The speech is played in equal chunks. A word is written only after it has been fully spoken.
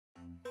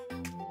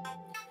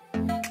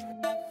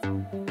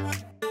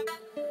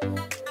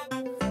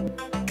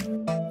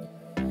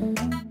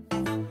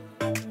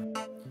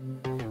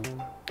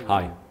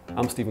Hi,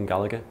 I'm Stephen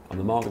Gallagher. I'm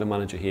the marketing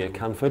manager here at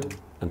Canford,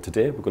 and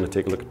today we're going to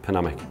take a look at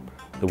Panamic,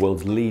 the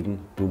world's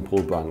leading boom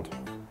pole brand.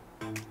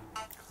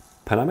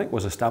 Panamic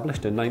was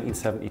established in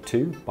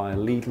 1972 by a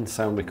leading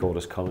sound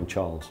recordist, Colin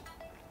Charles.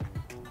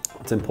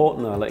 It's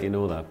important that I let you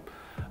know that,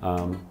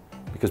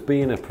 because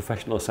being a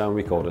professional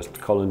sound recordist,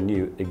 Colin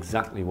knew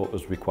exactly what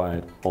was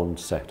required on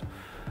set.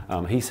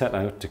 He set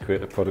out to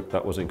create a product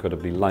that was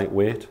incredibly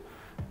lightweight,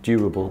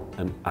 durable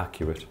and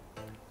accurate.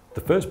 The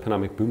first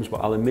Panamic booms were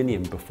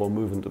aluminium before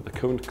moving to the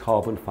current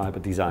carbon fibre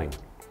design.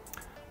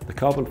 The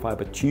carbon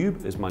fibre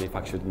tube is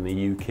manufactured in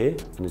the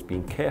UK and is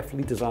being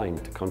carefully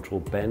designed to control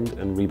bend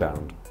and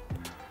rebound.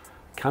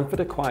 Canford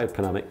acquired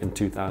Panamic in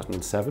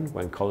 2007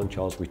 when Colin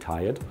Charles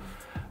retired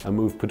and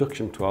moved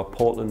production to our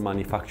Portland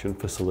manufacturing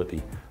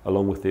facility,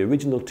 along with the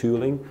original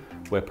tooling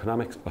where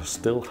Panamics are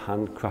still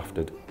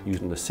handcrafted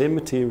using the same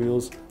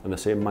materials and the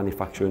same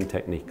manufacturing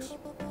techniques.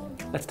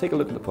 Let's take a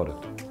look at the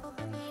product.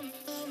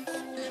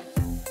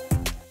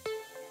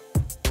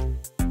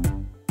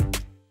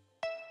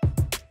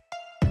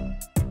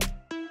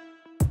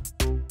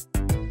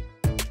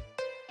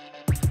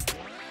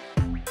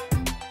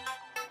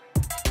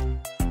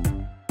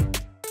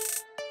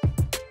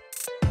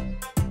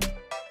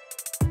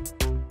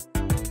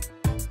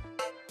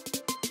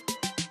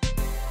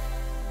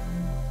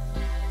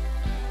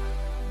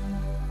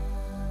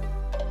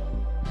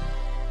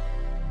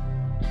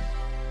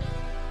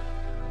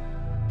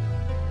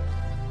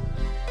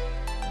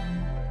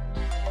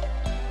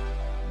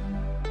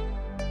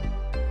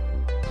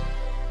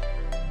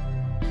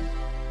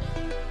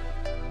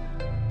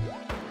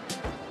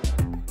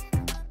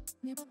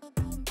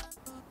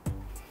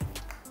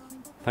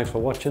 Thanks for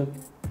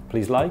watching.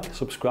 Please like,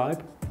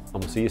 subscribe,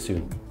 and we'll see you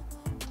soon.